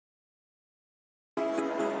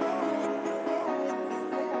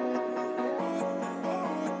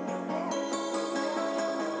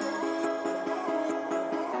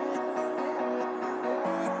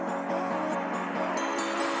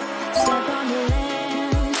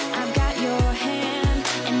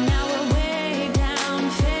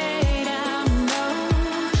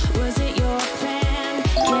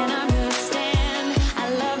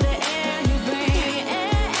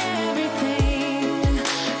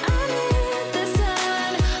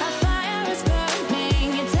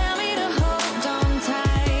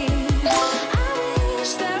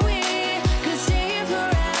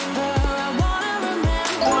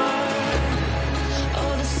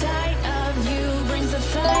brings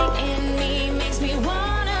the fight in me, makes me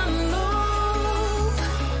wanna move.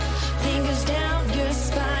 Fingers down your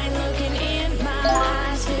spine, looking in my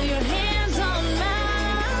eyes, feel your hands on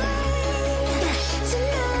mine.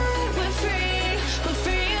 Tonight we're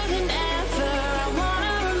freer than ever. I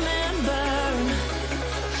wanna remember.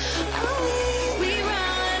 Oh, we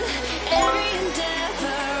run every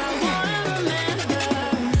endeavor. I wanna remember.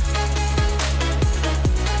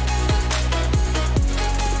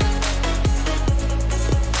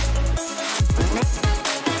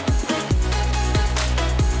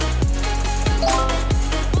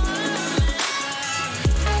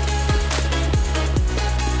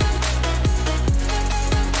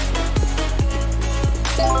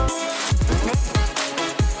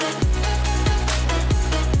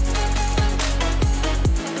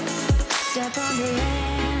 Step on the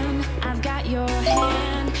land, I've got your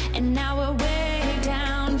hand, and now we're way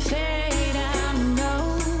down, fade out.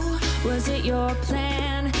 No, was it your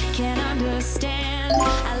plan? Can't understand.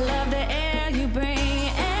 I love the air you bring,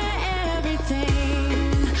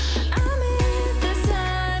 everything. I'm in the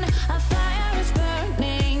sun, a fire is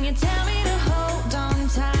burning. You tell me to hold on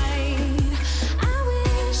tight. I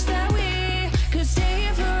wish that we could stay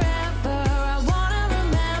here forever. I wanna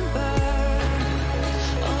remember.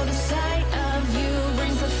 Oh, the sight of you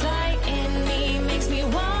brings the fight in me, makes me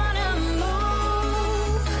wanna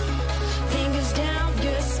move. Fingers down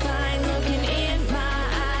your spine, looking in my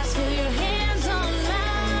eyes, feel your hands on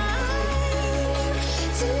mine.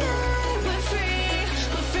 Tonight we're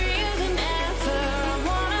freer than ever. I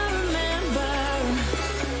wanna remember.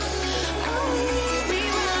 Oh, we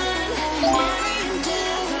run every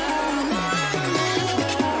endeavor. I wanna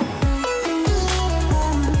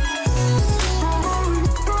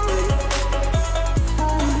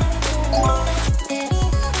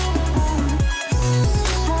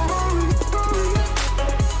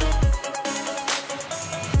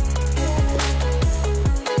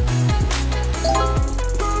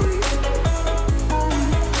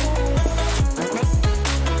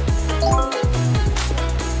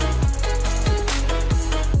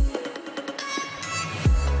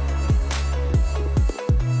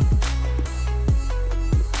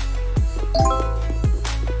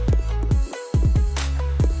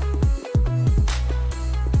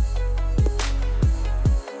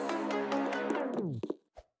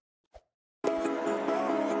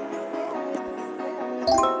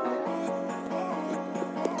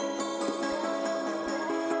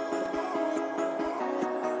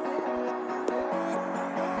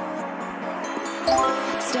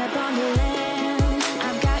step on the land,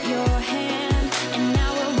 I've got your hand, and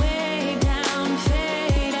now we're way down,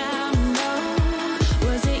 fade out. No,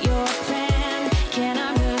 was it your plan? Can't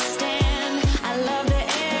understand. I love the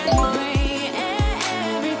air you bring,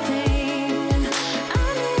 everything.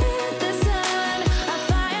 I'm in the sun, a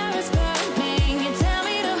fire is burning. You tell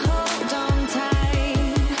me to hold on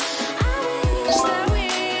tight. I wish that we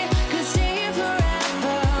could stay here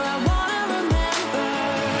forever. I wanna remember.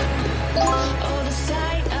 Oh, the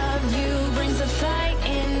sight of you brings the fight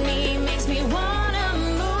in me, makes me wanna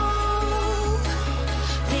move.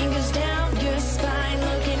 Fingers down your spine,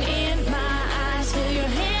 looking in my eyes, feel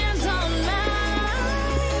your hands on mine.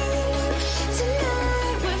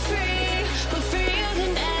 Tonight we're freer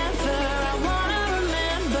than ever. I wanna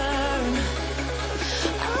remember.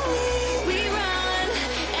 Oh, we run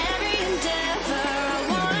every endeavor. I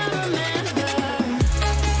wanna remember.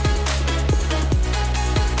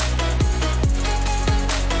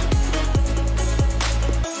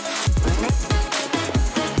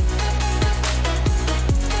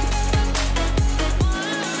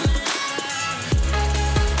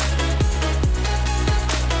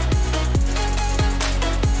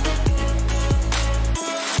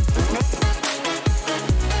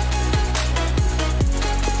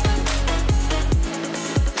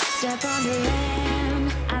 Step on the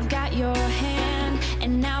land, I've got your hand,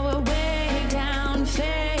 and now we're way down,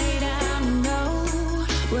 fade out. No,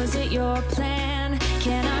 was it your plan?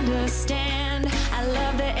 Can't understand. I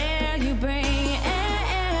love the air you bring,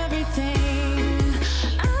 everything.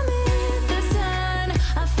 I'm in the sun,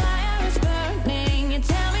 a fire is burning. You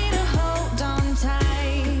tell me to hold on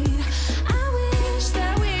tight. I wish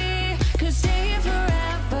that we could stay here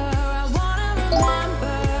forever. I wanna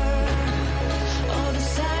remember. Oh, the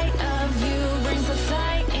sight of you brings the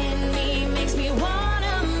fight in me, makes me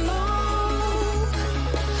wanna move.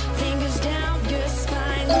 Fingers down your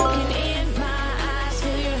spine, looking in my eyes,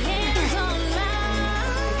 feel your hands on mine.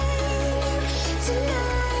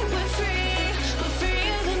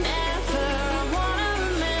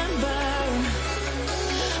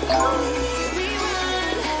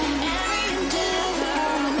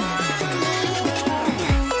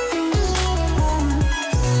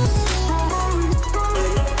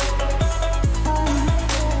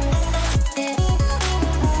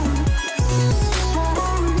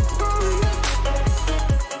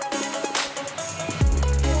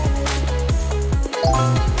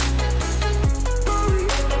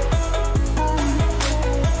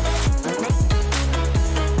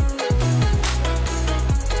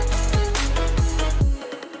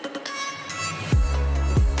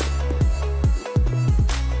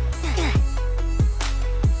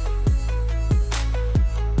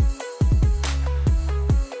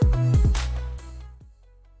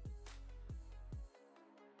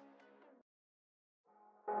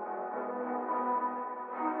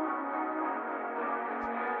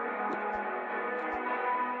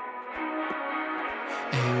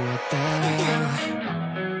 the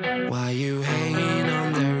hell? Why you hanging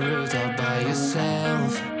on the roof all by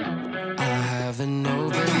yourself? I have an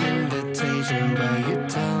open invitation, but you're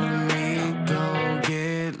telling me go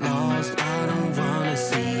get lost. I don't wanna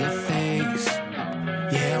see your face.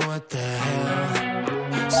 Yeah, what the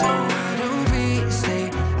hell? So why don't we stay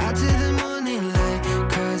out till the morning light?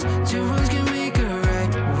 'Cause two wrongs can make a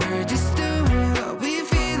right. We're just doing what we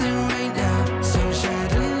feeling right now. So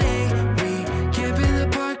Chardonnay, we camp in the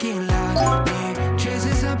parking lot. Leave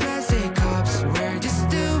traces of plastic cups. We're just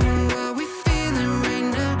doing what we feeling right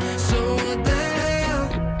now. So what the hell?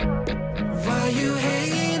 Why you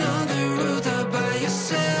hanging on the roof all by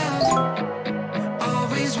yourself?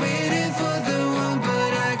 Always waiting for the one,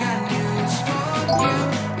 but I got news for you.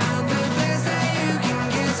 I'm the best that you can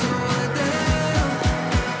get, so what the hell?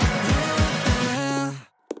 Yeah, what the hell?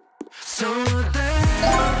 So what the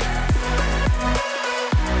hell?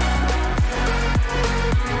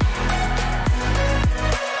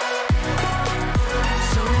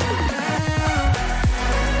 So what the hell?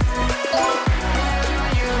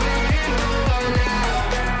 You waiting for now?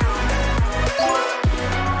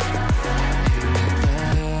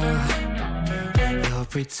 You're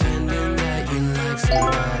pretending that you like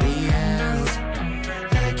somebody else,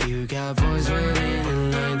 like you got boys waiting in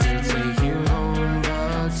line to take you home.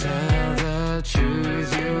 But tell the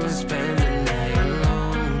truth, you spend the night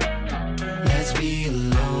alone. Let's be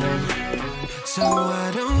alone. So why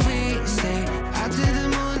don't we stay out till the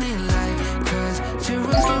morning light? 'Cause two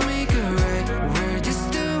wrongs can make a right. We're just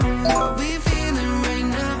doing what we feeling right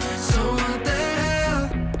now. So what the hell?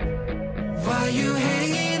 Why you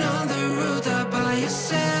hanging on the roof all by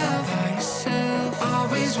yourself?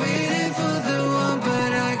 Always waiting for the one,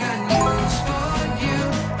 but I got news for you.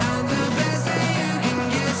 I'm the best that you can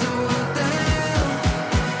get, so what the hell?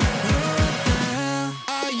 Yeah, what the hell?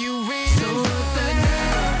 Are you waiting? So what the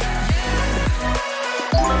hell?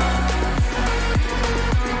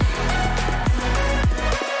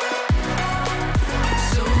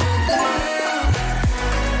 So what the hell?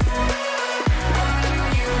 What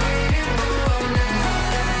are you waiting for now?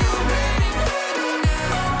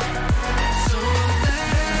 So what the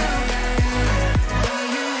hell? Why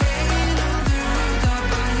you hanging on the roof all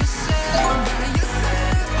by yourself?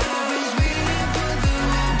 Always waiting for the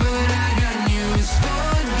one, but I got news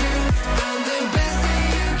for you. I'm the best that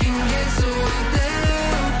you can get, so what the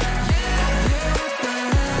hell? Yeah, what the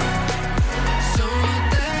hell? So what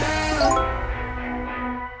the hell?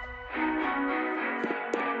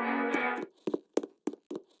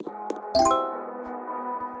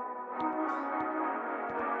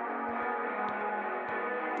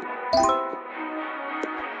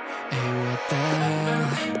 Hey, what the hell?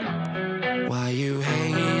 Why you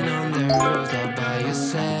hanging on the roof all by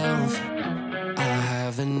yourself? I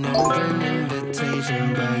have an open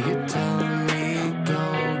invitation, but you're telling me go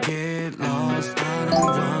get lost. I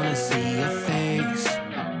don't wanna see your face.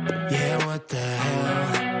 Yeah, what the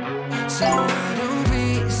hell? So why don't we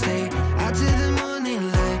stay out till the morning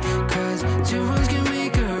light? 'Cause two wrongs can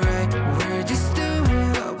make a right. We're just doing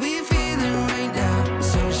what we feeling right now.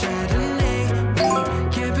 So Chardonnay, we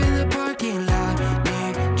camp in the parking lot.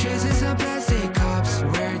 Leave traces of plastic cups.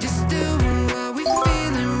 We're just doing what we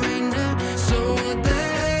feeling right now. So what the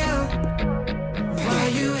hell? Why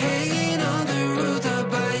you hanging on the roof all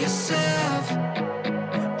by yourself?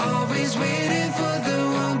 Always waiting for the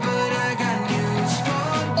one, but I got news for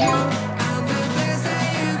you. I'm the best that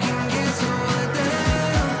you can get, so what the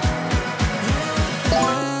hell? Yeah, what the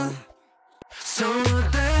hell? So what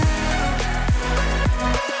the hell?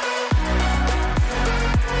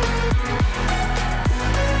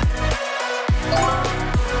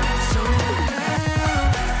 So what the hell?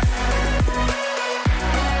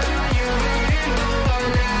 You waiting for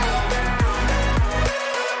now?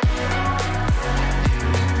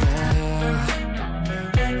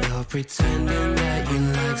 You're pretending that you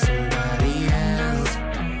like somebody else,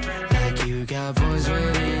 like you got boys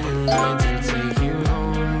waiting in line to take you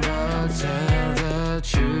home. But tell the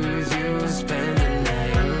truth, you spend the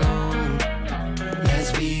night alone.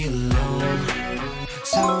 Let's be alone.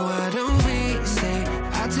 So why don't we stay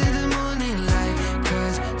out till the morning light?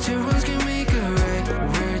 'Cause two wrongs can make a right.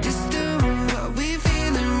 We're just doing what we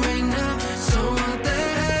feeling right now. So what the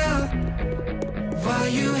hell? Why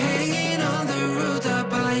you hanging on the roof all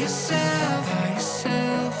by yourself?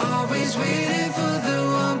 Always waiting